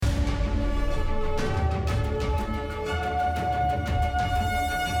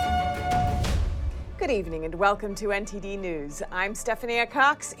Good evening and welcome to NTD News. I'm Stephanie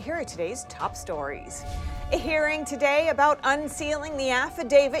Cox. Here are today's top stories. A hearing today about unsealing the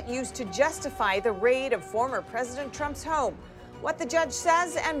affidavit used to justify the raid of former President Trump's home, what the judge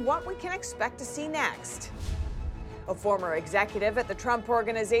says and what we can expect to see next. A former executive at the Trump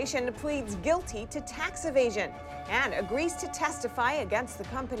Organization pleads guilty to tax evasion and agrees to testify against the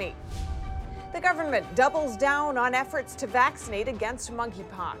company. The government doubles down on efforts to vaccinate against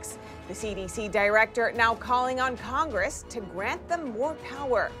monkeypox. The CDC director now calling on Congress to grant them more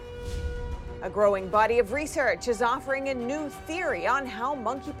power. A growing body of research is offering a new theory on how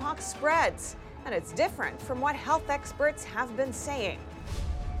monkeypox spreads, and it's different from what health experts have been saying.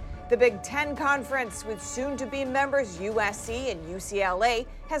 The Big Ten Conference with soon-to-be members USC and UCLA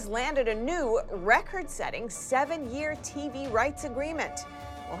has landed a new record-setting 7-year TV rights agreement.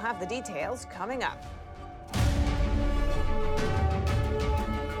 We'll have the details coming up.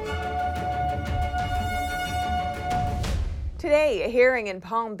 Today, a hearing in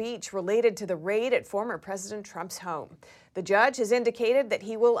Palm Beach related to the raid at former President Trump's home. The judge has indicated that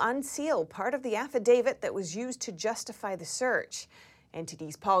he will unseal part of the affidavit that was used to justify the search.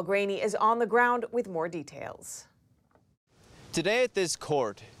 NTD's Paul Graney is on the ground with more details. Today at this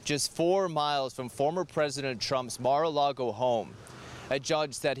court, just 4 miles from former President Trump's Mar-a-Lago home, a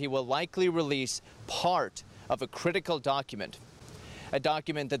judge said he will likely release part of a critical document, a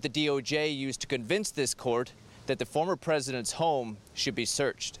document that the DOJ used to convince this court that the former president's home should be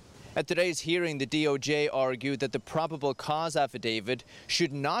searched. At today's hearing, the DOJ argued that the probable cause affidavit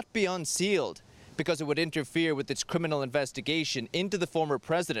should not be unsealed because it would interfere with its criminal investigation into the former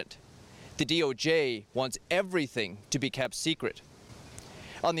president. The DOJ wants everything to be kept secret.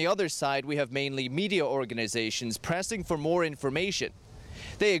 On the other side, we have mainly media organizations pressing for more information.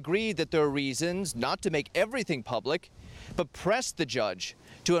 They agree that there are reasons not to make everything public, but press the judge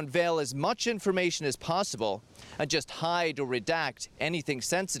to unveil as much information as possible and just hide or redact anything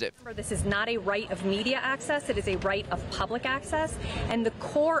sensitive. This is not a right of media access, it is a right of public access, and the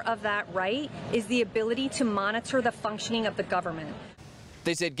core of that right is the ability to monitor the functioning of the government.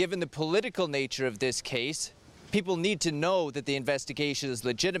 They said given the political nature of this case, people need to know that the investigation is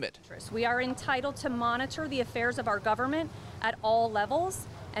legitimate. We are entitled to monitor the affairs of our government at all levels,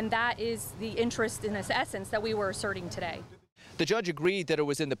 and that is the interest in this essence that we were asserting today. The judge agreed that it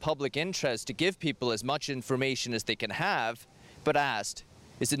was in the public interest to give people as much information as they can have, but asked,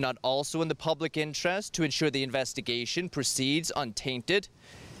 is it not also in the public interest to ensure the investigation proceeds untainted?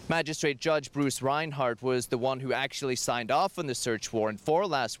 Magistrate Judge Bruce Reinhart was the one who actually signed off on the search warrant for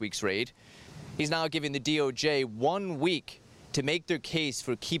last week's raid. He's now giving the DOJ 1 week to make their case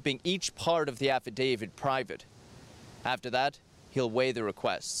for keeping each part of the affidavit private. After that, he'll weigh the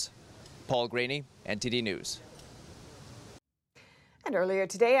requests. Paul Graney, NTD News. And earlier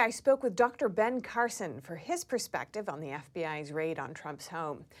today, I spoke with Dr. Ben Carson for his perspective on the FBI's raid on Trump's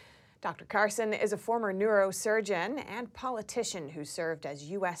home. Dr. Carson is a former neurosurgeon and politician who served as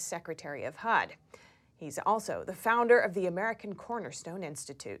U.S. Secretary of HUD. He's also the founder of the American Cornerstone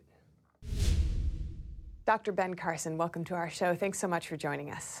Institute. Dr. Ben Carson, welcome to our show. Thanks so much for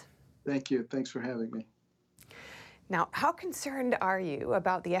joining us. Thank you. Thanks for having me. Now, how concerned are you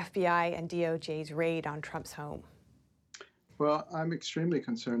about the FBI and DOJ's raid on Trump's home? Well, I'm extremely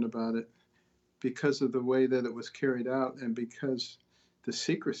concerned about it because of the way that it was carried out and because the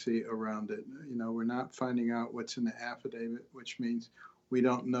secrecy around it. You know, we're not finding out what's in the affidavit, which means we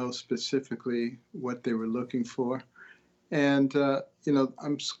don't know specifically what they were looking for. And, you know,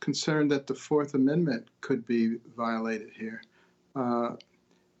 I'm concerned that the Fourth Amendment could be violated here. You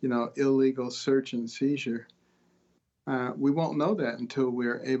know, illegal search and seizure. We won't know that until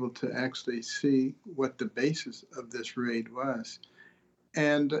we're able to actually see what the basis of this raid was.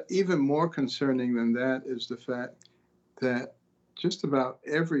 And even more concerning than that is the fact that just about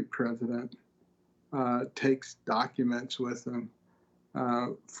every president takes documents with them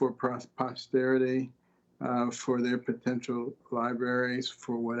for posterity, for their potential libraries,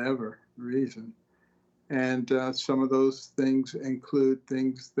 for whatever reason. And some of those things include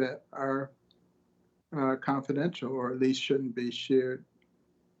things that are confidential, or at least shouldn't be shared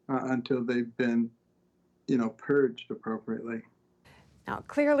until they've been, you know, purged appropriately. Now,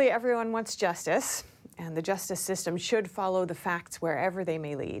 clearly everyone wants justice, and the justice system should follow the facts wherever they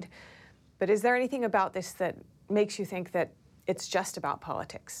may lead. But is there anything about this that makes you think that it's just about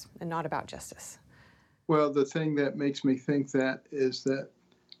politics and not about justice? Well, the thing that makes me think that is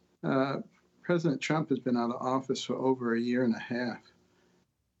that President Trump has been out of office for over 1.5 years.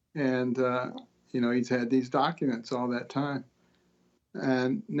 And you know, he's had these documents all that time.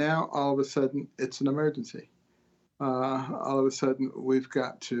 And now, all of a sudden, it's an emergency. All of a sudden, we've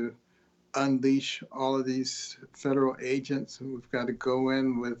got to unleash all of these federal agents, and we've got to go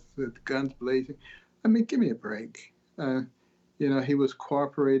in with guns blazing. I mean, give me a break. He was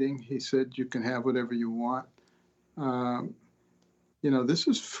cooperating. He said, you can have whatever you want. This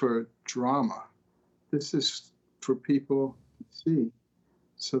is for drama. This is for people to see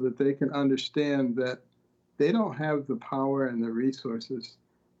so that they can understand that they don't have the power and the resources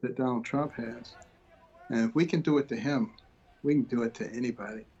that Donald Trump has. And if we can do it to him, we can do it to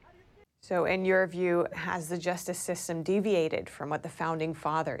anybody. So in your view, has the justice system deviated from what the founding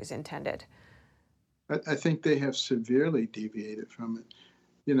fathers intended? I think they have severely deviated from it.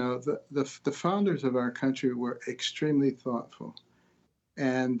 The founders of our country were extremely thoughtful,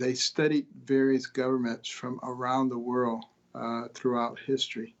 and they studied various governments from around the world throughout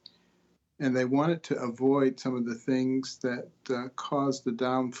history. And they wanted to avoid some of the things that caused the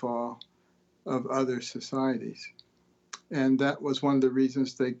downfall of other societies. And that was one of the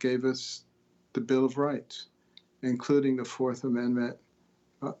reasons they gave us the Bill of Rights, including the Fourth Amendment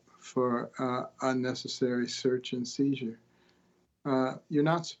for unnecessary search and seizure. You're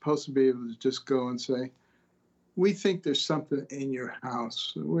not supposed to be able to just go and say, we think there's something in your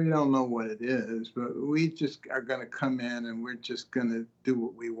house. We don't know what it is, but we just are going to come in and we're just going to do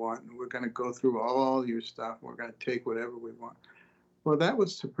what we want. And we're going to go through all your stuff. And we're going to take whatever we want. Well, that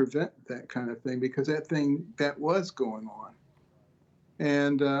was to prevent that kind of thing, because that was going on.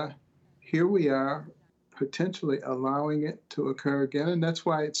 And here we are potentially allowing it to occur again. And that's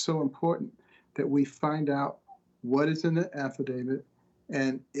why it's so important that we find out what is in the affidavit,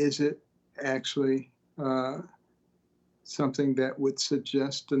 and is it actually something that would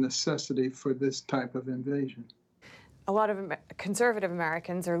suggest the necessity for this type of invasion. A lot of conservative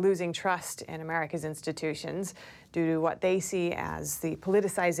Americans are losing trust in America's institutions due to what they see as the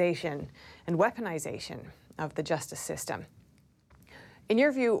politicization and weaponization of the justice system. In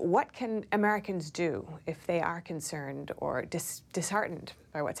your view, what can Americans do if they are concerned or disheartened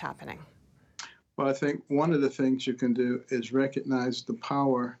by what's happening? Well, I think one of the things you can do is recognize the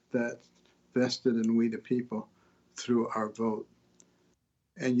power that's vested in we the people through our vote.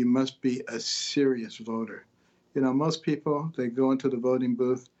 And you must be a serious voter. Most people, they go into the voting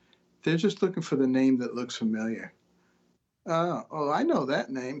booth, they're just looking for the name that looks familiar. Oh, I know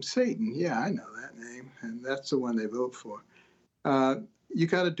that name, Satan. Yeah, I know that name. And that's the one they vote for. You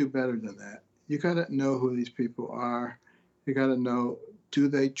got to do better than that. You got to know who these people are. You got to know, do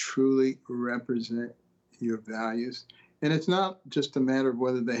they truly represent your values? And it's not just a matter of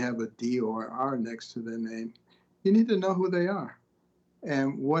whether they have a D or R next to their name. You need to know who they are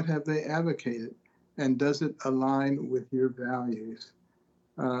and what have they advocated, and does it align with your values?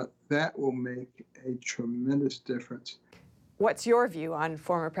 That will make a tremendous difference. What's your view on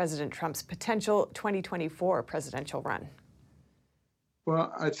former President Trump's potential 2024 presidential run?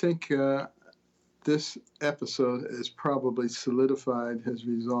 Well, I think this episode has probably solidified his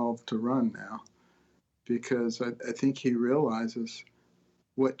resolve to run now, because I think he realizes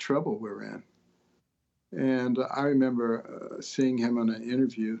what trouble we're in. And I remember seeing him on an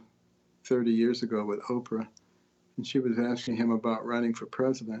interview 30 years ago with Oprah, and she was asking him about running for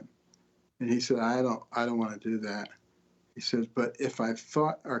president. And he said, I don't want to do that. He says, but if I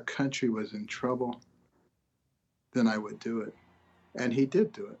thought our country was in trouble, then I would do it. And he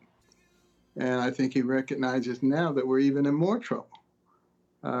did do it. And I think he recognizes now that we're even in more trouble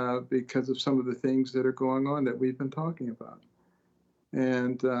because of some of the things that are going on that we've been talking about.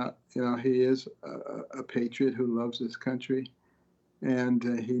 And, he is a patriot who loves his country. And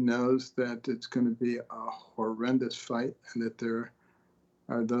he knows that it's going to be a horrendous fight, and that there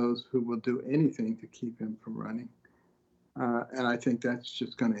are those who will do anything to keep him from running. And I think that's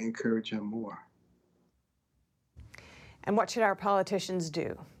just going to encourage him more. And what should our politicians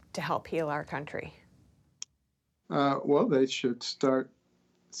do to help heal our country? Well, they should start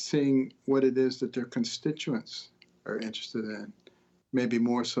seeing what it is that their constituents are interested in, maybe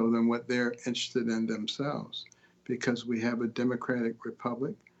more so than what they're interested in themselves. Because we have a democratic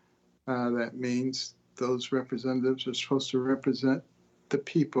republic, that means those representatives are supposed to represent the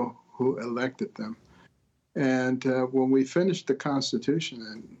people who elected them. And when we finished the Constitution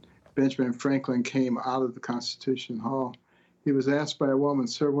and Benjamin Franklin came out of the Constitution Hall, he was asked by a woman,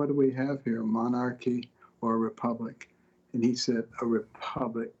 "Sir, what do we have here, a monarchy or a republic?" And he said, "A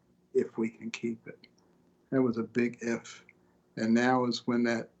republic if we can keep it." That was a big if. And now is when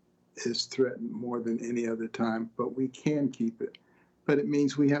that is threatened more than any other time, but we can keep it. But it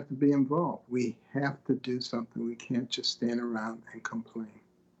means we have to be involved. We have to do something. We can't just stand around and complain.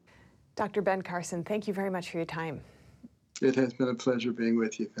 Dr. Ben Carson, thank you very much for your time. It has been a pleasure being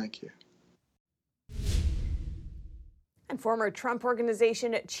with you. Thank you. And former Trump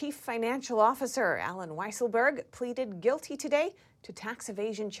Organization Chief Financial Officer Allen Weisselberg pleaded guilty today to tax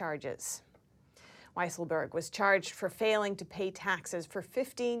evasion charges. Weisselberg was charged for failing to pay taxes for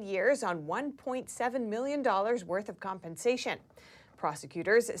 15 years on $1.7 million worth of compensation.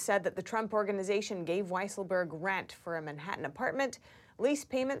 Prosecutors said that the Trump Organization gave Weisselberg rent for a Manhattan apartment, lease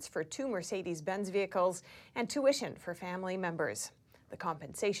payments for 2 Mercedes-Benz vehicles, and tuition for family members. The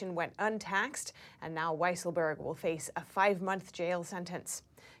compensation went untaxed, and now Weisselberg will face a 5-month jail sentence.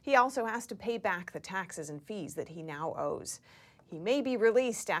 He also has to pay back the taxes and fees that he now owes. He may be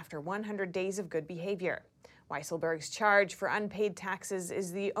released after 100 days of good behavior. Weisselberg's charge for unpaid taxes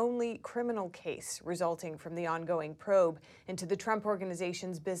is the only criminal case resulting from the ongoing probe into the Trump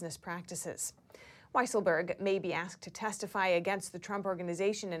Organization's business practices. Weisselberg may be asked to testify against the Trump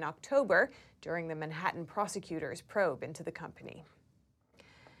Organization in October during the Manhattan prosecutors' probe into the company.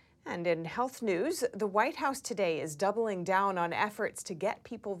 And in health news, the White House today is doubling down on efforts to get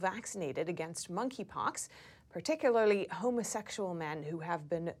people vaccinated against monkeypox, particularly homosexual men who have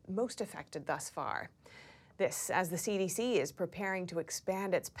been most affected thus far. This as the CDC is preparing to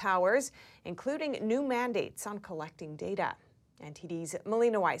expand its powers, including new mandates on collecting data. NTD's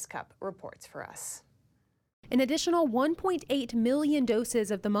Melina Weiskup reports for us. An additional 1.8 million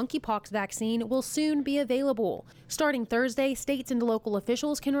doses of the monkeypox vaccine will soon be available. Starting Thursday, states and local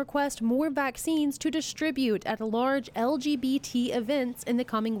officials can request more vaccines to distribute at large LGBT events in the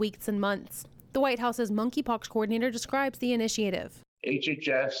coming weeks and months. The White House's monkeypox coordinator describes the initiative.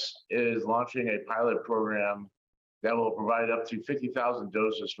 HHS is launching a pilot program that will provide up to 50,000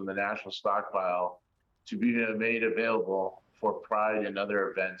 doses from the national stockpile to be made available for Pride and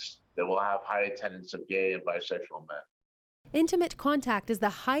other events that will have high attendance of gay and bisexual men. Intimate contact is the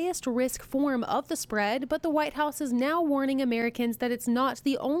highest risk form of the spread, but the White House is now warning Americans that it's not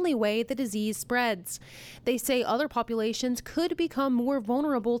the only way the disease spreads. They say other populations could become more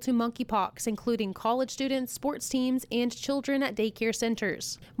vulnerable to monkeypox, including college students, sports teams, and children at daycare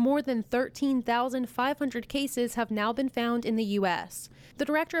centers. More than 13,500 cases have now been found in the U.S. The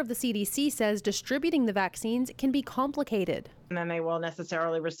director of the CDC says distributing the vaccines can be complicated. And then they will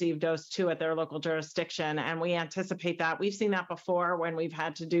necessarily receive dose 2 at their local jurisdiction. And we anticipate that. We've seen that before when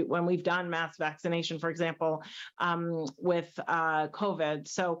we've done mass vaccination, for example, with COVID.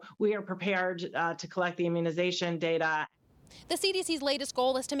 So we are prepared to collect the immunization data. The CDC's latest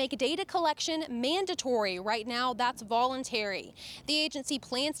goal is to make data collection mandatory. Right now, that's voluntary. The agency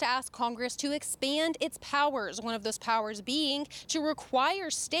plans to ask Congress to expand its powers, one of those powers being to require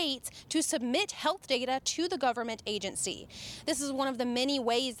states to submit health data to the government agency. This is one of the many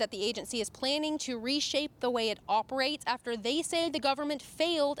ways that the agency is planning to reshape the way it operates after they say the government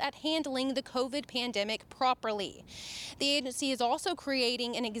failed at handling the COVID pandemic properly. The agency is also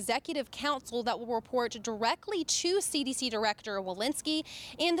creating an executive council that will report directly to CDC Director Walensky,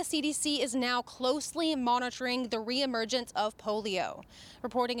 and the CDC is now closely monitoring the reemergence of polio.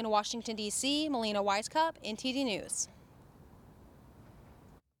 Reporting in Washington, D.C., Melina Weiskup, NTD News.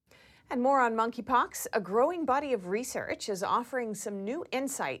 And more on monkeypox. A growing body of research is offering some new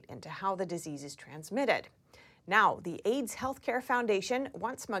insight into how the disease is transmitted. Now, the AIDS Healthcare Foundation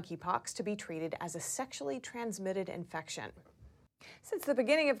wants monkeypox to be treated as a sexually transmitted infection. Since the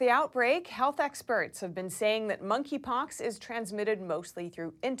beginning of the outbreak, health experts have been saying that monkeypox is transmitted mostly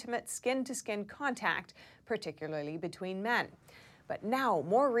through intimate skin-to-skin contact, particularly between men. But now,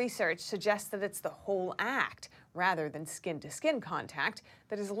 more research suggests that it's the whole act, rather than skin-to-skin contact,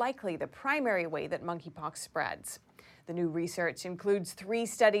 that is likely the primary way that monkeypox spreads. The new research includes 3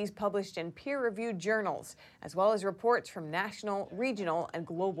 studies published in peer-reviewed journals, as well as reports from national, regional, and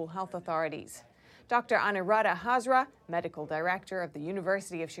global health authorities. Dr. Anuradha Hazra, medical director of the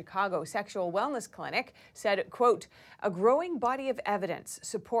University of Chicago Sexual Wellness Clinic, said, quote, "A growing body of evidence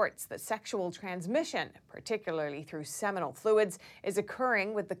supports that sexual transmission, particularly through seminal fluids, is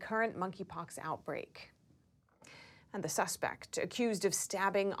occurring with the current monkeypox outbreak." And the suspect, accused of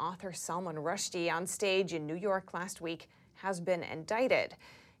stabbing author Salman Rushdie on stage in New York last week, has been indicted.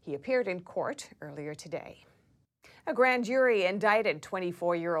 He appeared in court earlier today. A grand jury indicted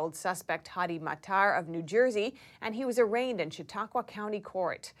 24-year-old suspect Hadi Matar of New Jersey, and he was arraigned in Chautauqua County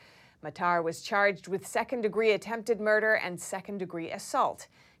Court. Matar was charged with second-degree attempted murder and second-degree assault.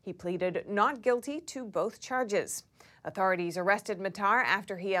 He pleaded not guilty to both charges. Authorities arrested Matar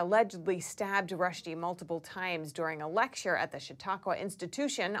after he allegedly stabbed Rushdie multiple times during a lecture at the Chautauqua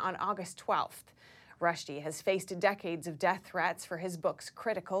Institution on August 12th. Rushdie has faced decades of death threats for his books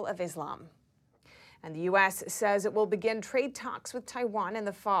critical of Islam. And the U.S. says it will begin trade talks with Taiwan in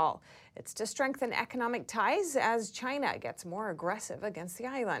the fall. It's to strengthen economic ties as China gets more aggressive against the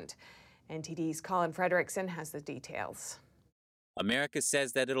island. NTD's Colin Frederickson has the details. America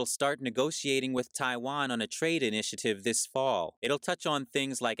says that it'll start negotiating with Taiwan on a trade initiative this fall. It'll touch on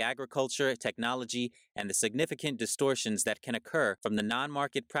things like agriculture, technology, and the significant distortions that can occur from the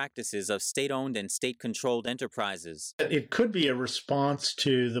non-market practices of state-owned and state-controlled enterprises. It could be a response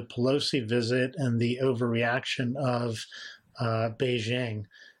to the Pelosi visit and the overreaction of Beijing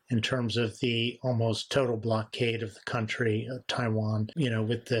in terms of the almost total blockade of the country, Taiwan,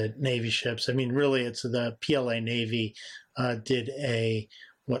 with the Navy ships. I mean, really, it's the PLA Navy did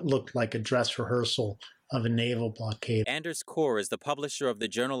what looked like a dress rehearsal of a naval blockade. Anders Kaur is the publisher of the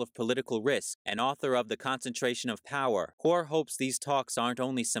Journal of Political Risk and author of The Concentration of Power. Kaur hopes these talks aren't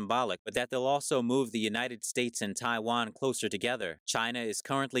only symbolic, but that they'll also move the United States and Taiwan closer together. China is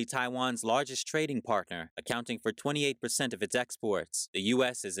currently Taiwan's largest trading partner, accounting for 28% of its exports. The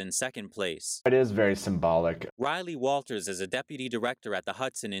U.S. is in second place. It is very symbolic. Riley Walters is a deputy director at the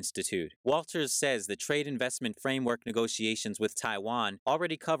Hudson Institute. Walters says the trade investment framework negotiations with Taiwan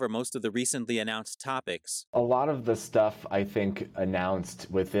already cover most of the recently announced topics. A lot of the stuff, I think, announced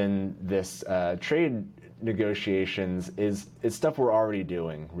within this trade negotiations is stuff we're already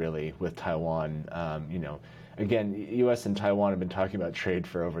doing, really, with Taiwan. Again, U.S. and Taiwan have been talking about trade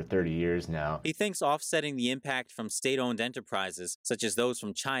for over 30 years now. He thinks offsetting the impact from state-owned enterprises, such as those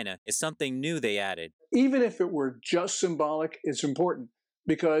from China, is something new they added. Even if it were just symbolic, it's important,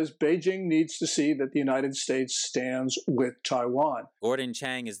 because Beijing needs to see that the United States stands with Taiwan. Gordon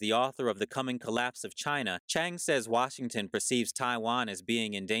Chang is the author of The Coming Collapse of China. Chang says Washington perceives Taiwan as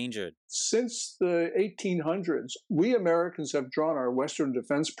being endangered. Since the 1800s, we Americans have drawn our Western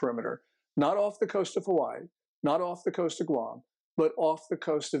defense perimeter, not off the coast of Hawaii, not off the coast of Guam, but off the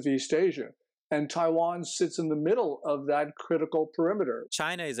coast of East Asia. And Taiwan sits in the middle of that critical perimeter.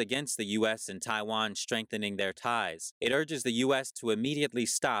 China is against the U.S. and Taiwan strengthening their ties. It urges the U.S. to immediately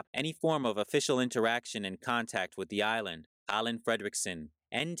stop any form of official interaction and contact with the island. Colin Frederickson,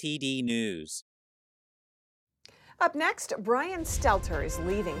 NTD News. Up next, Brian Stelter is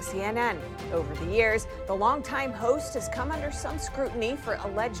leaving CNN. Over the years, the longtime host has come under some scrutiny for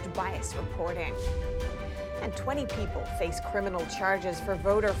alleged bias reporting. And 20 people face criminal charges for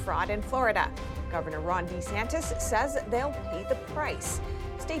voter fraud in Florida. Governor Ron DeSantis says they'll pay the price.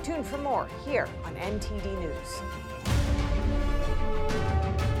 Stay tuned for more here on NTD News.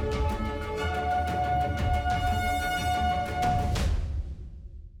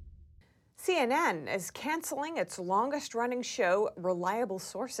 CNN is canceling its longest-running show, Reliable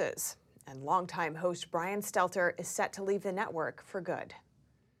Sources. And longtime host Brian Stelter is set to leave the network for good.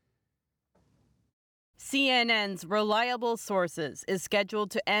 CNN's Reliable Sources is scheduled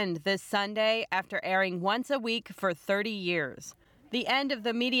to end this Sunday after airing once a week for 30 years. The end of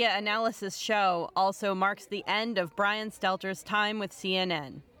the media analysis show also marks the end of Brian Stelter's time with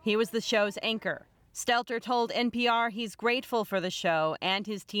CNN. He was the show's anchor. Stelter told NPR he's grateful for the show and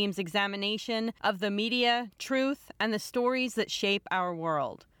his team's examination of the media, truth, and the stories that shape our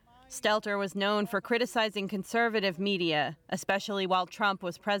world. Stelter was known for criticizing conservative media, especially while Trump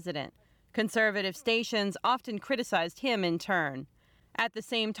was president. Conservative stations often criticized him in turn. At the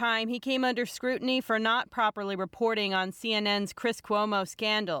same time, he came under scrutiny for not properly reporting on CNN's Chris Cuomo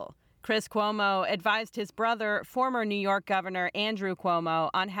scandal. Chris Cuomo advised his brother, former New York Governor Andrew Cuomo,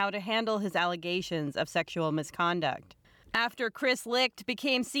 on how to handle his allegations of sexual misconduct. After Chris Licht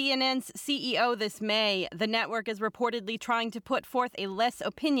became CNN's CEO this May, the network is reportedly trying to put forth a less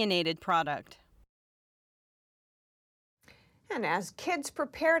opinionated product. And as kids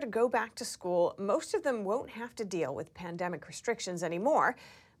prepare to go back to school, most of them won't have to deal with pandemic restrictions anymore,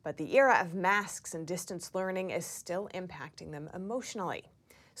 but the era of masks and distance learning is still impacting them emotionally.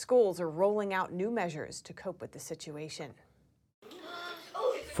 Schools are rolling out new measures to cope with the situation.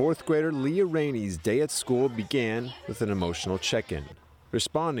 Fourth grader Leah Rainey's day at school began with an emotional check-in.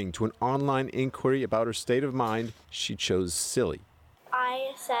 Responding to an online inquiry about her state of mind, she chose silly.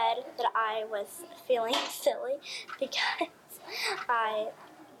 I said that I was feeling silly because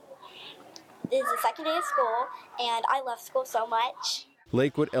this is the second day of school, and I love school so much.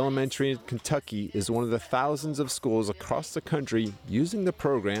 Lakewood Elementary in Kentucky is one of the thousands of schools across the country using the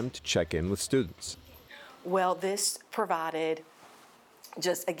program to check in with students. Well, this provided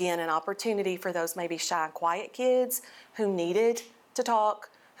just, again, an opportunity for those maybe shy and quiet kids who needed to talk,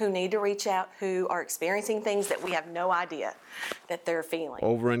 who need to reach out, who are experiencing things that we have no idea that they're feeling.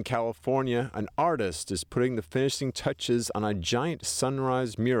 Over in California, an artist is putting the finishing touches on a giant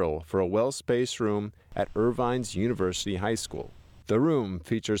sunrise mural for a well-spaced room at Irvine's University High School. The room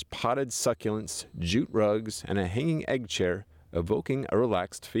features potted succulents, jute rugs, and a hanging egg chair, evoking a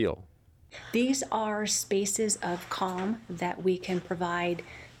relaxed feel. These are spaces of calm that we can provide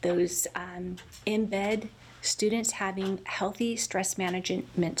those embed students having healthy stress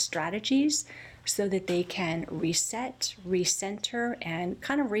management strategies so that they can reset, recenter, and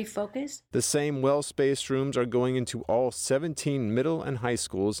kind of refocus. The same well-spaced rooms are going into all 17 middle and high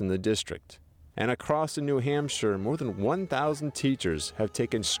schools in the district. And across New Hampshire, more than 1,000 teachers have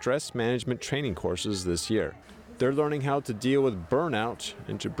taken stress management training courses this year. They're learning how to deal with burnout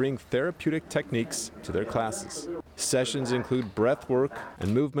and to bring therapeutic techniques to their classes. Sessions include breath work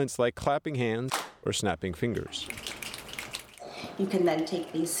and movements like clapping hands or snapping fingers. You can then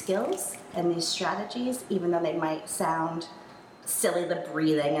take these skills and these strategies, even though they might sound silly, the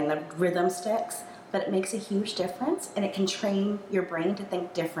breathing and the rhythm sticks, but it makes a huge difference and it can train your brain to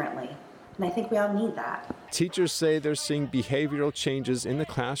think differently. And I think we all need that. Teachers say they're seeing behavioral changes in the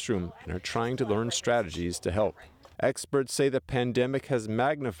classroom and are trying to learn strategies to help. Experts say the pandemic has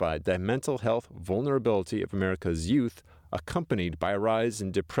magnified the mental health vulnerability of America's youth, accompanied by a rise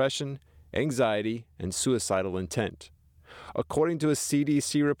in depression, anxiety, and suicidal intent. According to a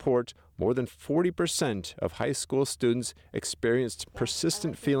CDC report, more than 40% of high school students experienced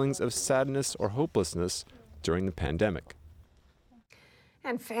persistent feelings of sadness or hopelessness during the pandemic.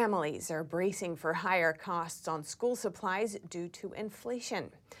 And families are bracing for higher costs on school supplies due to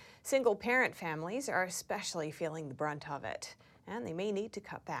inflation. Single-parent families are especially feeling the brunt of it, and they may need to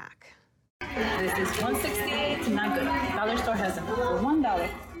cut back. This is $1.68, not good. Dollar store has them for $1.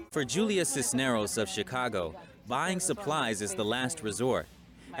 For Julia Cisneros of Chicago, buying supplies is the last resort.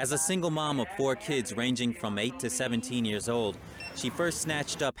 As a single mom of 4 kids ranging from 8 to 17 years old, she first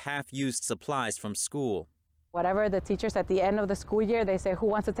snatched up half-used supplies from school. Whatever the teachers at the end of the school year, they say, who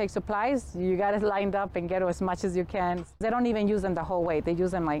wants to take supplies? You got it lined up and get as much as you can. They don't even use them the whole way. They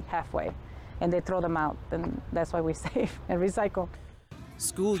use them like halfway, and they throw them out. And that's why we save and recycle.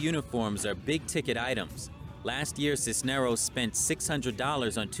 School uniforms are big-ticket items. Last year, Cisneros spent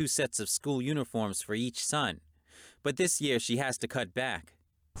 $600 on 2 sets of school uniforms for each son. But this year, she has to cut back.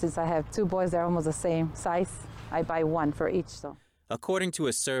 Since I have 2 boys, they're almost the same size. I buy 1 for each, so. According to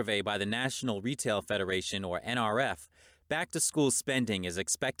a survey by the National Retail Federation, or NRF, back-to-school spending is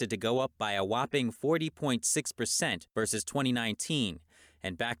expected to go up by a whopping 40.6% versus 2019,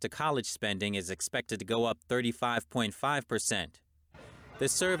 and back-to-college spending is expected to go up 35.5%. The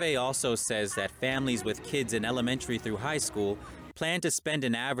survey also says that families with kids in elementary through high school plan to spend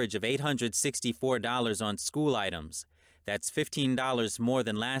an average of $864 on school items. That's $15 more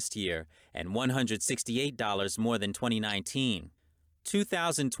than last year and $168 more than 2019.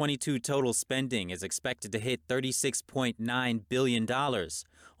 2022 total spending is expected to hit $36.9 billion,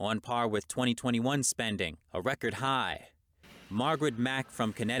 on par with 2021 spending, a record high. Margaret Mack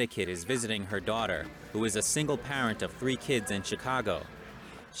from Connecticut is visiting her daughter, who is a single parent of 3 kids in Chicago.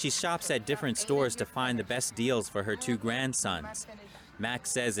 She shops at different stores to find the best deals for her 2 grandsons. Mack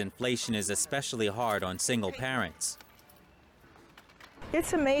says inflation is especially hard on single parents.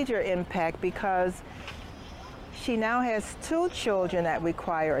 It's a major impact because she now has 2 children that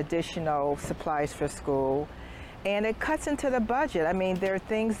require additional supplies for school, and it cuts into the budget. I mean, there are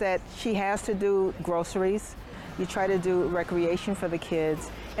things that she has to do, groceries. You try to do recreation for the kids,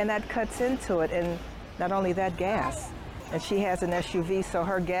 and that cuts into it. And not only that, gas. And she has an SUV, so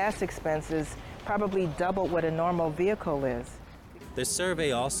her gas expenses probably double what a normal vehicle is. The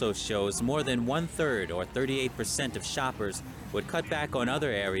survey also shows more than 1/3, or 38% of shoppers, would cut back on other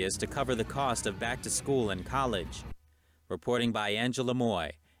areas to cover the cost of back to school and college. Reporting by Angela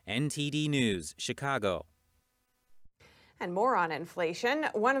Moy, NTD News, Chicago. And more on inflation.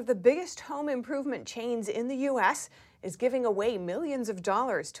 One of the biggest home improvement chains in the U.S. is giving away millions of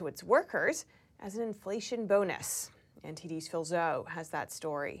dollars to its workers as an inflation bonus. NTD's Phil Zoe has that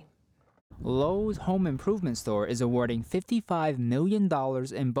story. Lowe's Home Improvement Store is awarding $55 million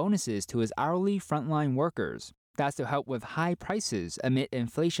in bonuses to its hourly frontline workers. That's to help with high prices amid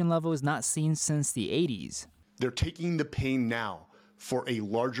inflation levels not seen since the 80s. They're taking the pain now for a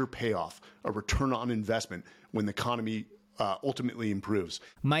larger payoff, a return on investment when the economy ultimately improves.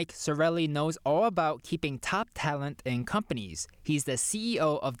 Mike Sorelli knows all about keeping top talent in companies. He's the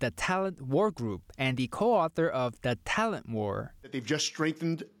CEO of the Talent War Group and the co-author of The Talent War. They've just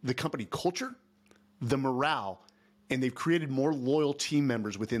strengthened the company culture, the morale, and they've created more loyal team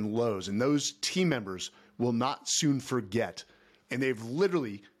members within Lowe's. And those team members will not soon forget. And they've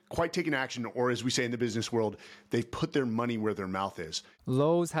literally quite taken action, or as we say in the business world, they've put their money where their mouth is.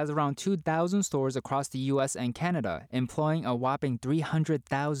 Lowe's has around 2,000 stores across the U.S. and Canada, employing a whopping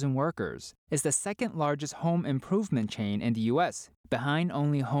 300,000 workers. It's the second largest home improvement chain in the U.S., behind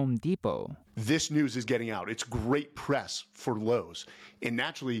only Home Depot. This news is getting out. It's great press for Lowe's. And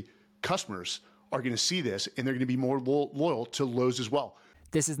naturally, customers are going to see this, and they're going to be more loyal to Lowe's as well.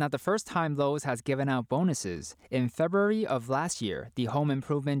 This is not the first time Lowe's has given out bonuses. In February of last year, the home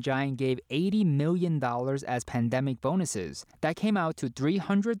improvement giant gave $80 million as pandemic bonuses. That came out to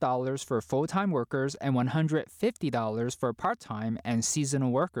 $300 for full-time workers and $150 for part-time and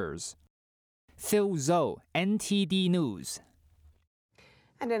seasonal workers. Phil Zhou, NTD News.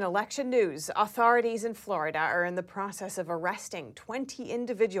 And in election news, authorities in Florida are in the process of arresting 20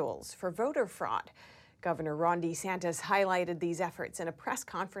 individuals for voter fraud. Governor Ron DeSantis highlighted these efforts in a press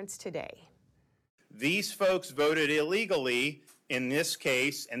conference today. These folks voted illegally in this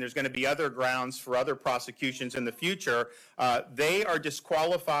case, and there's going to be other grounds for other prosecutions in the future. They are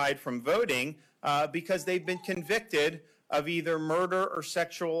disqualified from voting because they've been convicted of either murder or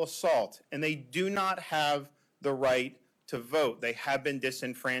sexual assault, and they do not have the right to vote. They have been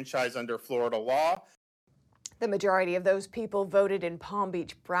disenfranchised under Florida law. The majority of those people voted in Palm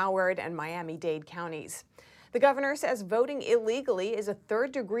Beach, Broward, and Miami-Dade counties. The governor says voting illegally is a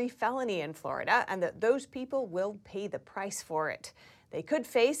third-degree felony in Florida and that those people will pay the price for it. They could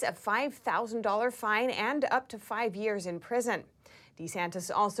face a $5,000 fine and up to 5 years in prison. DeSantis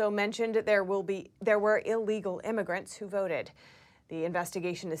also mentioned there were illegal immigrants who voted. The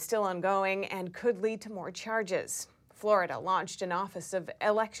investigation is still ongoing and could lead to more charges. Florida launched an Office of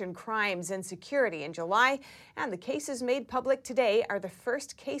Election Crimes and Security in July, and the cases made public today are the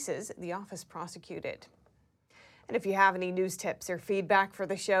first cases the office prosecuted. And if you have any news tips or feedback for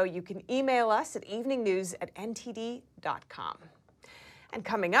the show, you can email us at eveningnews@ntd.com. And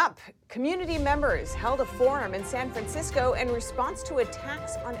coming up, community members held a forum in San Francisco in response to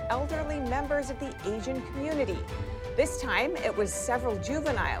attacks on elderly members of the Asian community. This time, it was several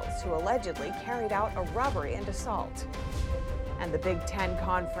juveniles who allegedly carried out a robbery and assault. And the Big Ten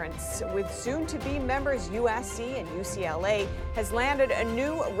Conference, with soon-to-be members USC and UCLA, has landed a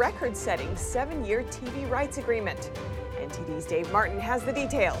new record-setting 7-year TV rights agreement. NTD's Dave Martin has the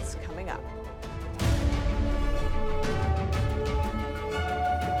details coming up.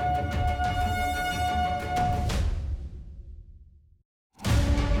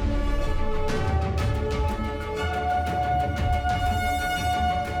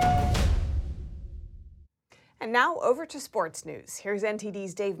 And now over to sports news. Here's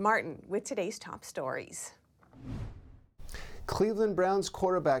NTD's Dave Martin with today's top stories. Cleveland Browns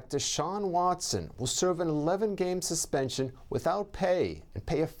quarterback Deshaun Watson will serve an 11-game suspension without pay and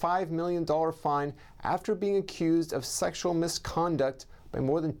pay a $5 million fine after being accused of sexual misconduct by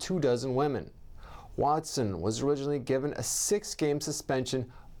more than 24 women. Watson was originally given a 6-game suspension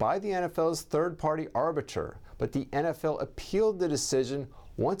by the NFL's third-party arbiter, but the NFL appealed the decision,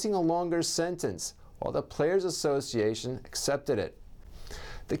 wanting a longer sentence, while the Players Association accepted it.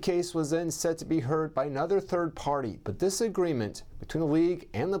 The case was then set to be heard by another third party, but this agreement between the league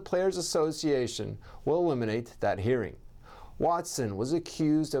and the Players Association will eliminate that hearing. Watson was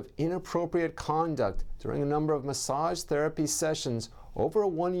accused of inappropriate conduct during a number of massage therapy sessions over a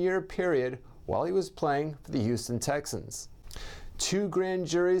 1-year period while he was playing for the Houston Texans. 2 grand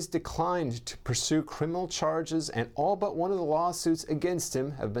juries declined to pursue criminal charges, and all but one of the lawsuits against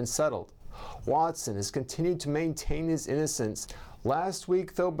him have been settled. Watson has continued to maintain his innocence. Last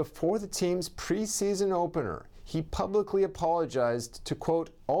week, though, before the team's preseason opener, he publicly apologized to, quote,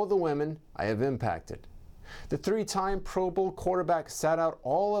 all the women I have impacted. The 3-time Pro Bowl quarterback sat out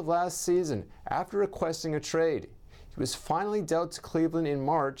all of last season after requesting a trade. He was finally dealt to Cleveland in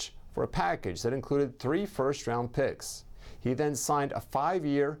March for a package that included 3 first-round picks. He then signed a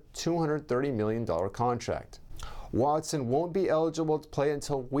 5-year, $230 million contract. Watson won't be eligible to play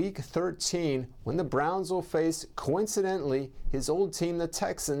until Week 13, when the Browns will face, coincidentally, his old team, the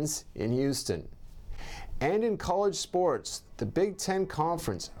Texans, in Houston. And in college sports, the Big Ten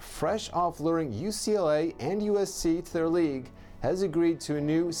Conference, fresh off luring UCLA and USC to their league, has agreed to a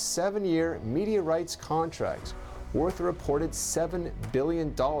new 7-year media rights contract worth a reported $7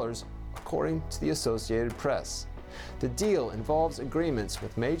 billion, according to the Associated Press. The deal involves agreements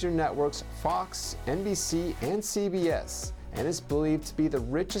with major networks Fox, NBC, and CBS, and is believed to be the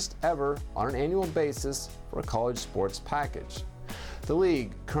richest ever on an annual basis for a college sports package. The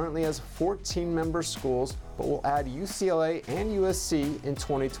league currently has 14 member schools, but will add UCLA and USC in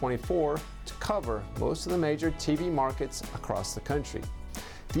 2024 to cover most of the major TV markets across the country.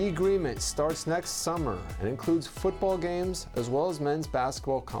 The agreement starts next summer and includes football games as well as men's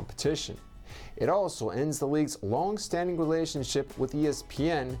basketball competition. It also ends the league's long-standing relationship with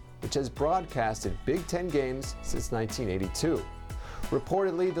ESPN, which has broadcasted Big Ten games since 1982.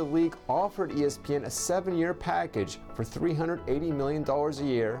 Reportedly, the league offered ESPN a 7-year package for $380 million a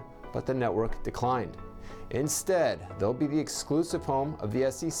year, but the network declined. Instead, they'll be the exclusive home of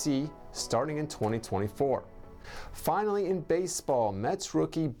the SEC starting in 2024. Finally, in baseball, Mets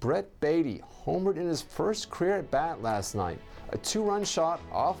rookie Brett Baty homered in his first career at-bat last night, a 2-run shot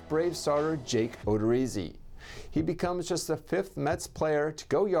off Braves starter Jake Odorizzi. He becomes just the 5th Mets player to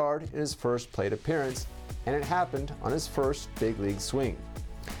go yard in his first plate appearance, and it happened on his first big league swing.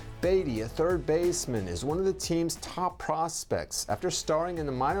 Baty, a third baseman, is one of the team's top prospects after starring in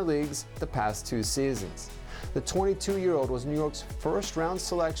the minor leagues the past 2 seasons. The 22-year-old was New York's first-round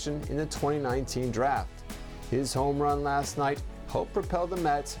selection in the 2019 draft. His home run last night helped propel the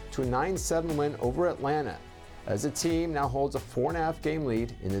Mets to a 9-7 win over Atlanta, as the team now holds a 4.5-game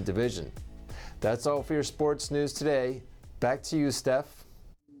lead in the division. That's all for your sports news today. Back to you, Steph.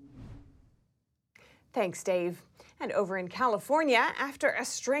 Thanks, Dave. And over in California, after a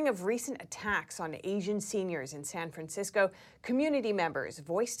string of recent attacks on Asian seniors in San Francisco, community members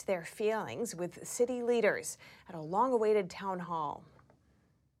voiced their feelings with city leaders at a long-awaited town hall.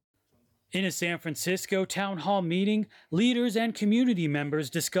 In a San Francisco town hall meeting, leaders and community members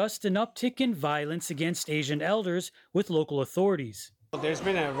discussed an uptick in violence against Asian elders with local authorities. There's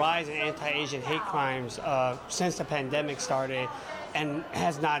been a rise in anti-Asian hate crimes since the pandemic started and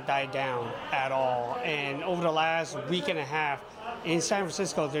has not died down at all. And over the last week and a half in San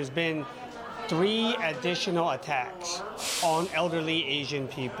Francisco, there's been 3 additional attacks on elderly Asian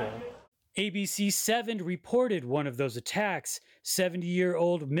people. ABC 7 reported one of those attacks.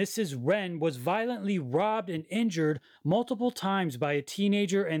 70-year-old Mrs. Wren was violently robbed and injured multiple times by a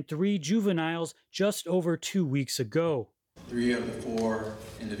teenager and 3 juveniles just over 2 weeks ago. 3 of the 4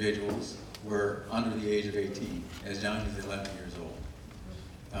 individuals were under the age of 18, as young as 11 years old.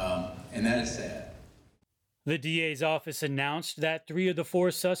 And that is sad. The DA's office announced that 3 of the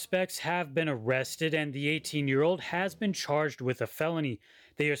 4 suspects have been arrested and the 18-year-old has been charged with a felony.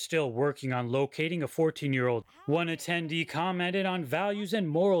 They are still working on locating a 14-year-old. One attendee commented on values and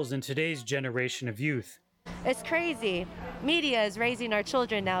morals in today's generation of youth. It's crazy. Media is raising our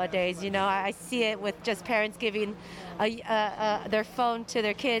children nowadays. You know, I see it with just parents giving their phone to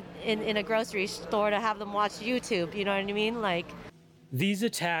their kid in a grocery store to have them watch YouTube. You know what I mean? These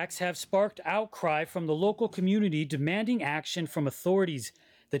attacks have sparked outcry from the local community demanding action from authorities.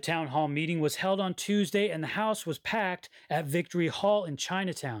 The town hall meeting was held on Tuesday and the house was packed at Victory Hall in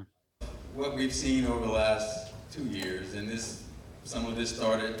Chinatown. What we've seen over the last 2 years, and some of this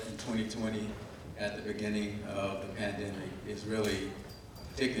started in 2020 at the beginning of the pandemic, is really,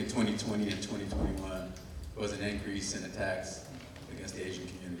 particularly in 2020 and 2021, was an increase in attacks against the Asian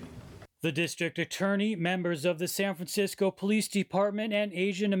community. The district attorney, members of the San Francisco Police Department, and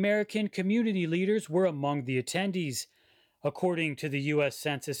Asian American community leaders were among the attendees. According to the U.S.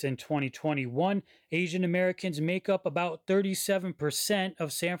 Census in 2021, Asian Americans make up about 37%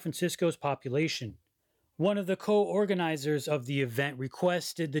 of San Francisco's population. One of the co-organizers of the event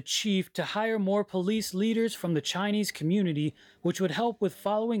requested the chief to hire more police leaders from the Chinese community, which would help with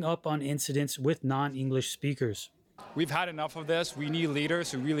following up on incidents with non-English speakers. We've had enough of this. We need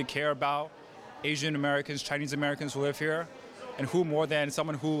leaders who really care about Asian Americans, Chinese Americans who live here, and who more than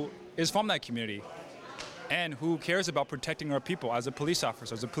someone who is from that community and who cares about protecting our people as a police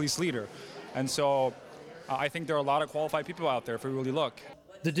officer, as a police leader. And so I think there are a lot of qualified people out there if we really look.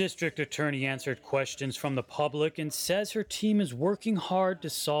 The district attorney answered questions from the public and says her team is working hard to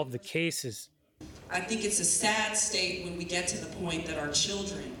solve the cases. I think it's a sad state when we get to the point that our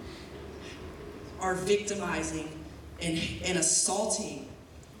children are victimizing and assaulting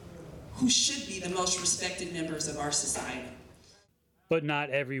who should be the most respected members of our society. But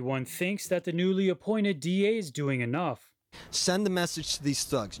not everyone thinks that the newly appointed DA is doing enough. Send the message to these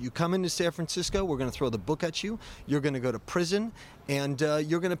thugs. You come into San Francisco, we're going to throw the book at you, you're going to go to prison, and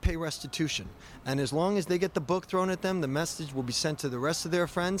you're going to pay restitution. And as long as they get the book thrown at them, the message will be sent to the rest of their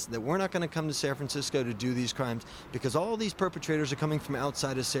friends that we're not going to come to San Francisco to do these crimes because all these perpetrators are coming from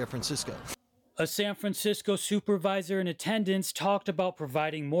outside of San Francisco. A San Francisco supervisor in attendance talked about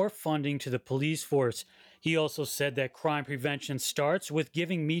providing more funding to the police force. He also said that crime prevention starts with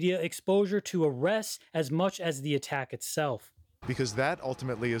giving media exposure to arrests as much as the attack itself. Because that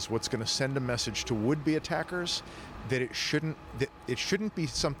ultimately is what's going to send a message to would-be attackers that it shouldn't be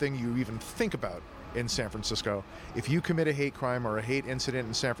something you even think about in San Francisco. If you commit a hate crime or a hate incident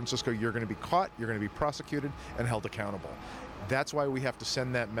in San Francisco, you're going to be caught, you're going to be prosecuted, and held accountable. That's why we have to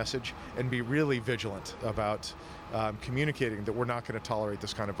send that message and be really vigilant about communicating that we're not going to tolerate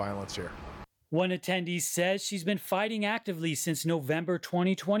this kind of violence here. One attendee says she's been fighting actively since November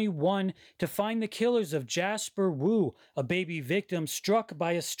 2021 to find the killers of Jasper Wu, a baby victim struck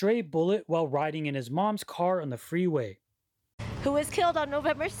by a stray bullet while riding in his mom's car on the freeway. Who was killed on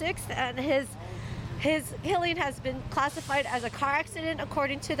November 6th, and his killing has been classified as a car accident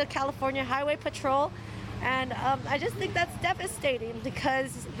according to the California Highway Patrol. And I just think that's devastating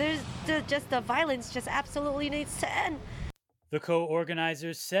because the violence just absolutely needs to end. The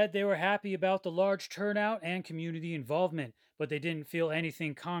co-organizers said they were happy about the large turnout and community involvement, but they didn't feel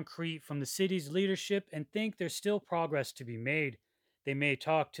anything concrete from the city's leadership and think there's still progress to be made. They may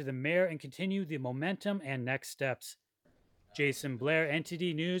talk to the mayor and continue the momentum and next steps. Jason Blair,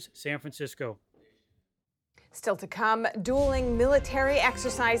 NTD News, San Francisco. Still to come, dueling military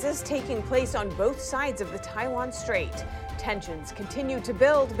exercises taking place on both sides of the Taiwan Strait. Tensions continue to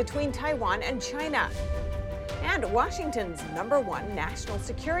build between Taiwan and China. And Washington's #1 national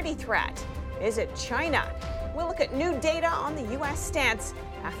security threat. Is it China? We'll look at new data on the U.S. stance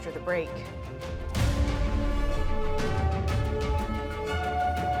after the break.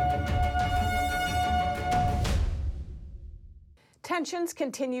 Tensions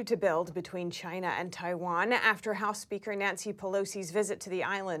continue to build between China and Taiwan after House Speaker Nancy Pelosi's visit to the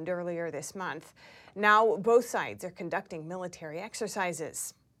island earlier this month. Now both sides are conducting military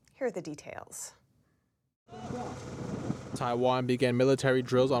exercises. Here are the details. Taiwan began military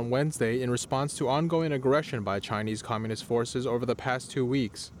drills on Wednesday in response to ongoing aggression by Chinese Communist forces over the past 2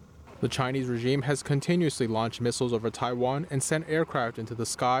 weeks. The Chinese regime has continuously launched missiles over Taiwan and sent aircraft into the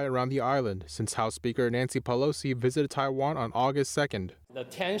sky around the island since House Speaker Nancy Pelosi visited Taiwan on August 2nd. The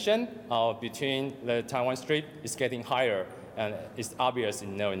tension between the Taiwan Strait is getting higher, and it's obvious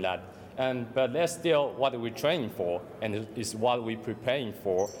in knowing that. But that's still what we're training for, and it's what we're preparing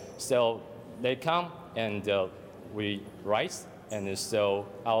for. So they come and we rise, and so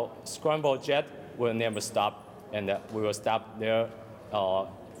our scramble jet will never stop, and we will stop their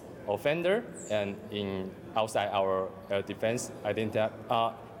offender and outside our defense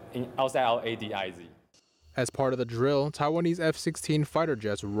outside our ADIZ. As part of the drill, Taiwanese F-16 fighter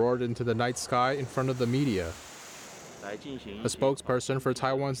jets roared into the night sky in front of the media. A spokesperson for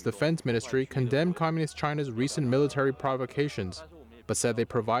Taiwan's defense ministry condemned Communist China's recent military provocations, but said they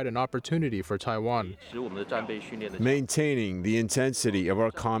provide an opportunity for Taiwan. Maintaining the intensity of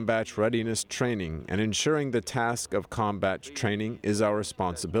our combat readiness training and ensuring the task of combat training is our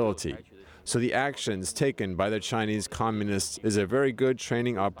responsibility. So the actions taken by the Chinese Communists is a very good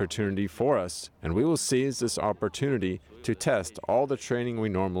training opportunity for us, and we will seize this opportunity to test all the training we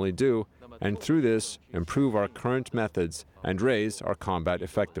normally do, and through this, improve our current methods and raise our combat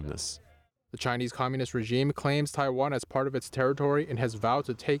effectiveness. The Chinese Communist regime claims Taiwan as part of its territory and has vowed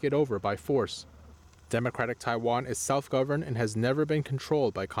to take it over by force. Democratic Taiwan is self-governed and has never been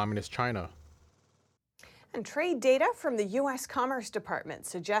controlled by Communist China. And trade data from the U.S. Commerce Department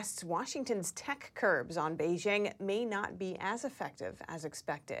suggests Washington's tech curbs on Beijing may not be as effective as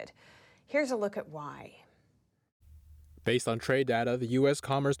expected. Here's a look at why. Based on trade data, the U.S.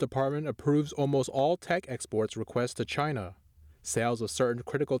 Commerce Department approves almost all tech exports requests to China. Sales of certain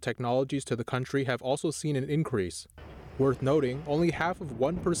critical technologies to the country have also seen an increase. Worth noting, only half of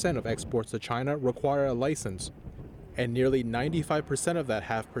 1% of exports to China require a license, and nearly 95% of that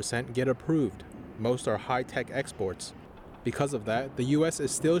half percent get approved. Most are high-tech exports. Because of that, the U.S.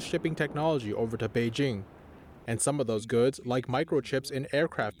 is still shipping technology over to Beijing, and some of those goods, like microchips in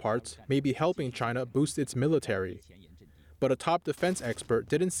aircraft parts, may be helping China boost its military. But a top defense expert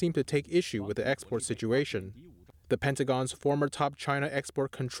didn't seem to take issue with the export situation. The Pentagon's former top China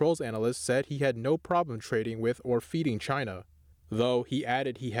export controls analyst said he had no problem trading with or feeding China, though he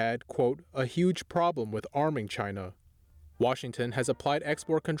added he had, quote, a huge problem with arming China. Washington has applied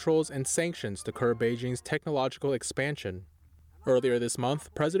export controls and sanctions to curb Beijing's technological expansion. Earlier this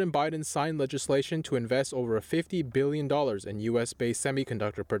month, President Biden signed legislation to invest over $50 billion in U.S.-based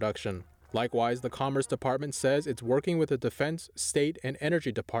semiconductor production. Likewise, the Commerce Department says it's working with the Defense, State, and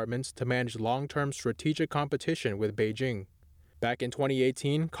Energy Departments to manage long-term strategic competition with Beijing. Back in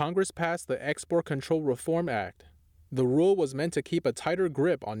 2018, Congress passed the Export Control Reform Act. The rule was meant to keep a tighter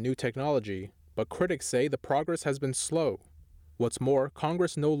grip on new technology, but critics say the progress has been slow. What's more,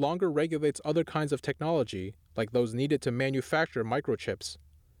 Congress no longer regulates other kinds of technology, like those needed to manufacture microchips.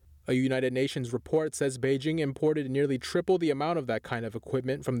 A United Nations report says Beijing imported nearly triple the amount of that kind of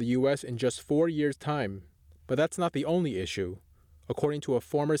equipment from the U.S. in just 4 years' time. But that's not the only issue. According to a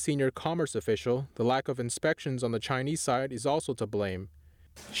former senior commerce official, the lack of inspections on the Chinese side is also to blame.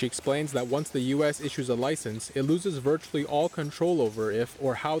 She explains that once the U.S. issues a license, it loses virtually all control over if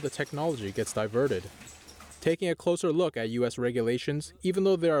or how the technology gets diverted. Taking a closer look at U.S. regulations, even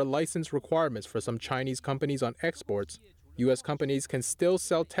though there are license requirements for some Chinese companies on exports, U.S. companies can still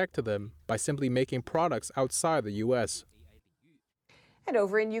sell tech to them by simply making products outside the U.S. And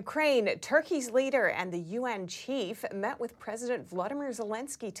over in Ukraine, Turkey's leader and the UN chief met with President Volodymyr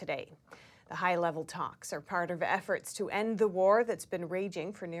Zelensky today. The high-level talks are part of efforts to end the war that's been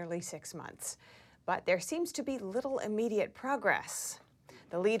raging for nearly 6 months. but there seems to be little immediate progress.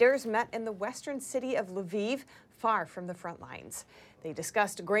 The leaders met in the western city of Lviv, far from the front lines. They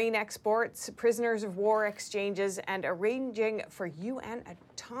discussed grain exports, prisoners of war exchanges, and arranging for UN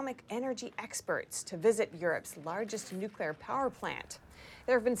atomic energy experts to visit Europe's largest nuclear power plant.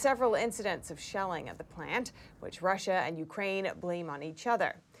 There have been several incidents of shelling at the plant, which Russia and Ukraine blame on each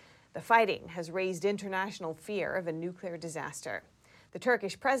other. The fighting has raised international fear of a nuclear disaster. The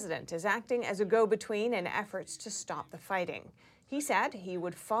Turkish president is acting as a go-between in efforts to stop the fighting. He said he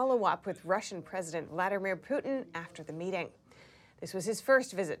would follow up with Russian President Vladimir Putin after the meeting. This was his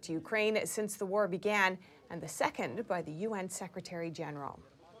first visit to Ukraine since the war began, and the second by the UN Secretary General.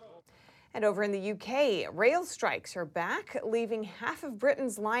 And over in the UK, rail strikes are back, leaving half of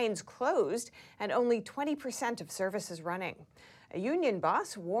Britain's lines closed and only 20% of services running. A union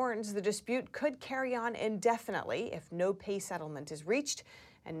boss warns the dispute could carry on indefinitely if no pay settlement is reached,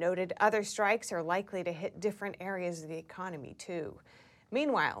 and noted other strikes are likely to hit different areas of the economy too.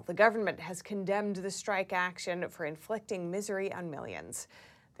 Meanwhile, the government has condemned the strike action for inflicting misery on millions.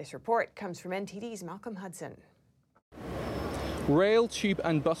 This report comes from NTD's Malcolm Hudson. Rail, tube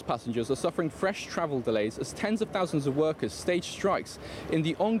and bus passengers are suffering fresh travel delays as tens of thousands of workers stage strikes in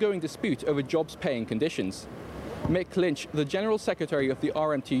the ongoing dispute over jobs, pay and conditions. Mick Lynch, the General Secretary of the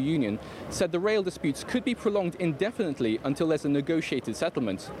RMT union, said the rail disputes could be prolonged indefinitely until there's a negotiated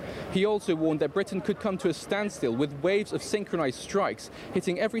settlement. He also warned that Britain could come to a standstill with waves of synchronized strikes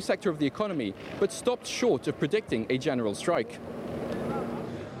hitting every sector of the economy, but stopped short of predicting a general strike.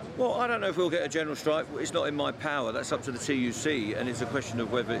 Well, I don't know if we'll get a general strike. It's not in my power. That's up to the TUC, and it's a question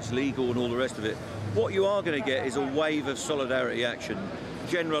of whether it's legal and all the rest of it. What you are going to get is a wave of solidarity action,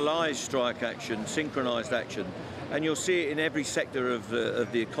 generalised strike action, synchronised action, and you'll see it in every sector of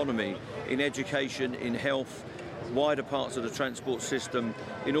the economy, in education, in health, wider parts of the transport system,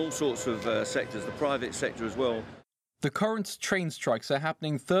 in all sorts of sectors, the private sector as well. The current train strikes are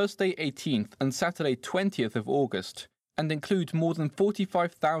happening Thursday 18th and Saturday 20th of August, and include more than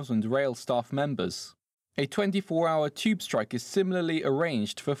 45,000 rail staff members. A 24-hour tube strike is similarly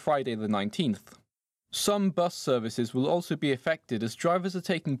arranged for Friday the 19th. Some bus services will also be affected as drivers are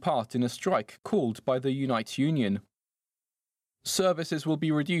taking part in a strike called by the Unite Union. Services will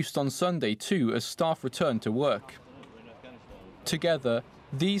be reduced on Sunday too as staff return to work. Together,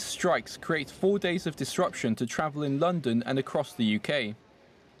 these strikes create 4 days of disruption to travel in London and across the UK.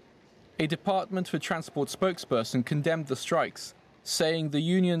 A Department for Transport spokesperson condemned the strikes, saying the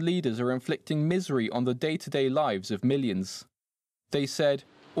union leaders are inflicting misery on the day-to-day lives of millions. They said,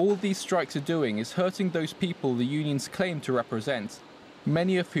 all these strikes are doing is hurting those people the unions claim to represent,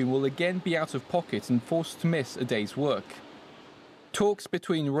 many of whom will again be out of pocket and forced to miss a day's work. Talks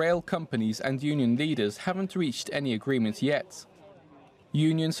between rail companies and union leaders haven't reached any agreement yet.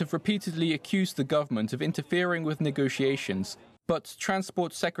 Unions have repeatedly accused the government of interfering with negotiations, but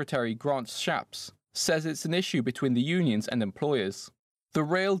Transport Secretary Grant Shapps says it's an issue between the unions and employers. The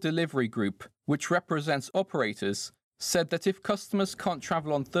Rail Delivery Group, which represents operators, said that if customers can't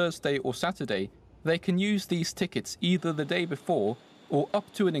travel on Thursday or Saturday, they can use these tickets either the day before or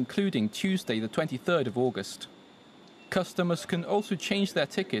up to and including Tuesday the 23rd of August. Customers can also change their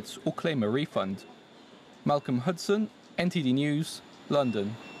tickets or claim a refund. Malcolm Hudson, NTD News,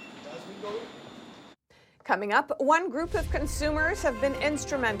 London. Coming up, one group of consumers have been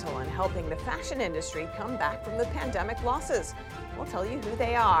instrumental in helping the fashion industry come back from the pandemic losses. We'll tell you who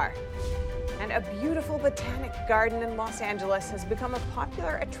they are. And a beautiful botanic garden in Los Angeles has become a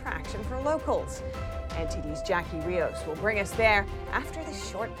popular attraction for locals. NTD's Jackie Rios will bring us there after this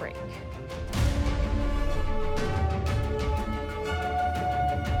short break.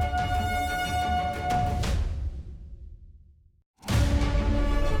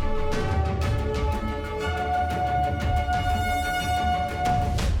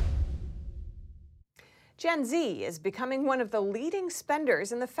 Gen Z is becoming one of the leading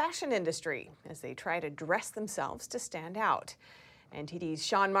spenders in the fashion industry as they try to dress themselves to stand out. NTD's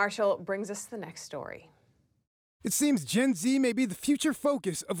Sean Marshall brings us the next story. It seems Gen Z may be the future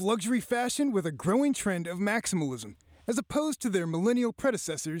focus of luxury fashion with a growing trend of maximalism, as opposed to their millennial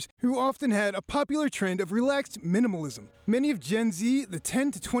predecessors who often had a popular trend of relaxed minimalism. Many of Gen Z, the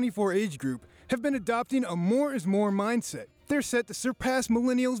 10 to 24 age group, have been adopting a more is more mindset. They're set to surpass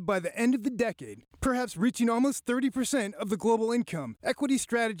millennials by the end of the decade, perhaps reaching almost 30% of the global income, equity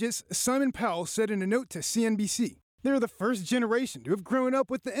strategist Simon Powell said in a note to CNBC. They're the first generation to have grown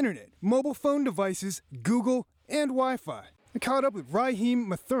up with the internet, mobile phone devices, Google, and Wi-Fi. I caught up with Raheem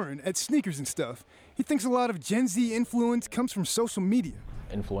Mathurin at Sneakers and Stuff. He thinks a lot of Gen Z influence comes from social media.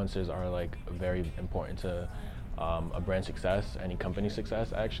 Influencers are like very important to a brand success, any company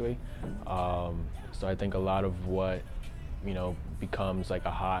success actually. So I think a lot of what becomes like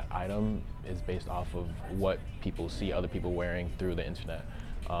a hot item is based off of what people see other people wearing through the internet.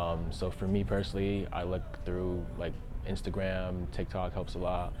 So for me personally, I look through like Instagram, TikTok helps a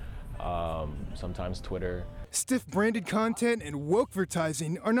lot, sometimes Twitter. Stiff branded content and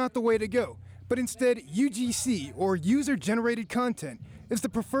woke-vertising are not the way to go, but instead UGC, or user-generated content, is the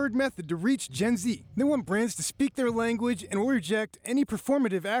preferred method to reach Gen Z. They want brands to speak their language and will reject any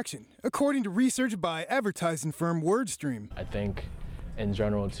performative action, according to research by advertising firm WordStream. I think in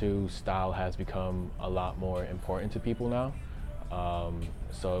general too, style has become a lot more important to people now.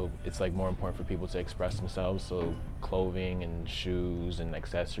 So it's like more important for people to express themselves. So clothing and shoes and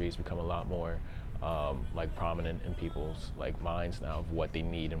accessories become a lot more like prominent in people's like minds now of what they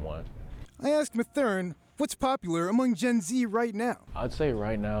need and want. I asked Mathern what's popular among Gen Z right now. I'd say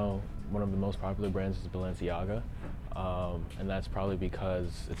right now one of the most popular brands is Balenciaga, and that's probably because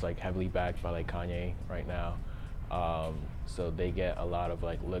it's like heavily backed by like Kanye right now. So they get a lot of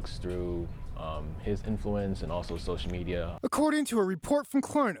like looks through his influence and also social media. According to a report from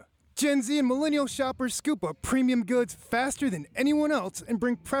Klarna, Gen Z and millennial shoppers scoop up premium goods faster than anyone else and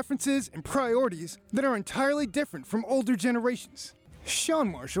bring preferences and priorities that are entirely different from older generations.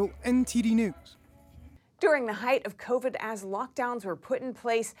 Sean Marshall, NTD News. During the height of COVID, as lockdowns were put in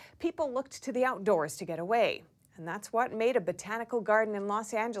place, people looked to the outdoors to get away. And that's what made a botanical garden in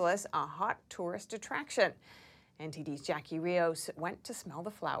Los Angeles a hot tourist attraction. NTD's Jackie Rios went to smell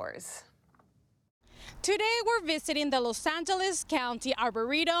the flowers. Today we're visiting the Los Angeles County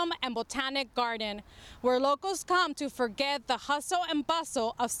Arboretum and Botanic Garden, where locals come to forget the hustle and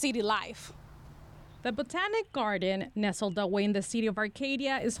bustle of city life. The Botanic Garden, nestled away in the city of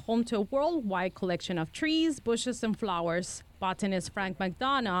Arcadia, is home to a worldwide collection of trees, bushes, and flowers. Botanist Frank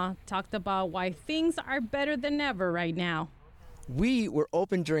McDonough talked about why things are better than ever right now. We were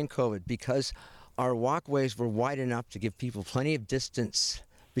open during COVID because our walkways were wide enough to give people plenty of distance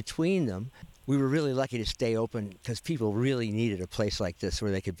between them. We were really lucky to stay open because people really needed a place like this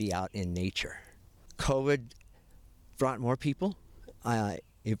where they could be out in nature. COVID brought more people.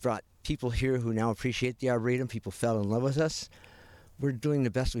 It brought people here who now appreciate the Arboretum. People fell in love with us. We're doing the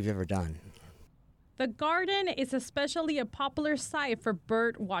best we've ever done. The garden is especially a popular site for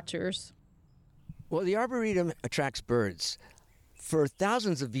bird watchers. Well, the Arboretum attracts birds. For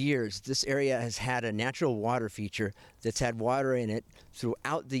thousands of years, this area has had a natural water feature that's had water in it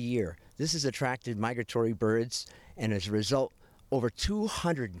throughout the year. This has attracted migratory birds, and as a result, over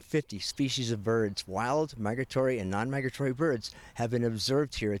 250 species of birds, wild, migratory, and non-migratory birds, have been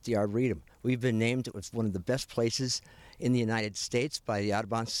observed here at the Arboretum. We've been named as one of the best places in the United States by the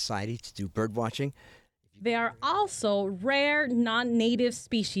Audubon Society to do bird watching. There are also rare non-native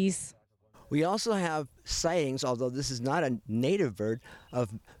species. We also have sightings, although this is not a native bird, of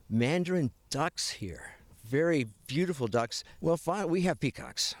mandarin ducks here. Very beautiful ducks. Well, we have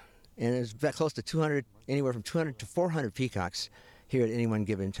peacocks, and there's close to 200, anywhere from 200 to 400 peacocks here at any one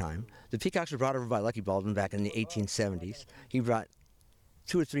given time. The peacocks were brought over by Lucky Baldwin back in the 1870s. He brought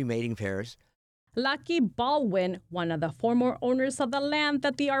 2 or 3 mating pairs. Lucky Baldwin, one of the former owners of the land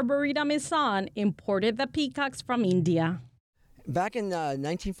that the Arboretum is on, imported the peacocks from India. Back in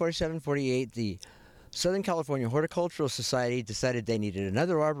 1947-48, the Southern California Horticultural Society decided they needed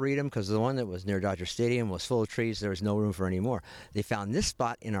another arboretum because the one that was near Dodger Stadium was full of trees. There was no room for any more. They found this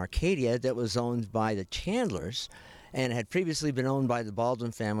spot in Arcadia that was owned by the Chandlers and had previously been owned by the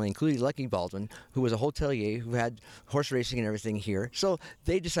Baldwin family, including Lucky Baldwin, who was a hotelier who had horse racing and everything here. So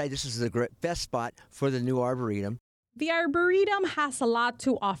they decided this was the best spot for the new arboretum. The Arboretum has a lot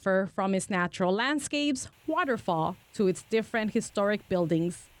to offer, from its natural landscapes, waterfall, to its different historic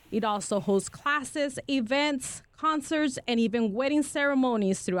buildings. It also hosts classes, events, concerts, and even wedding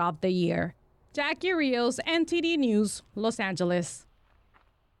ceremonies throughout the year. Jackie Rios, NTD News, Los Angeles.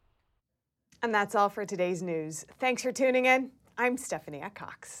 And that's all for today's news. Thanks for tuning in. I'm Stephanie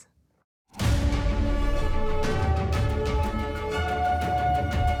Cox.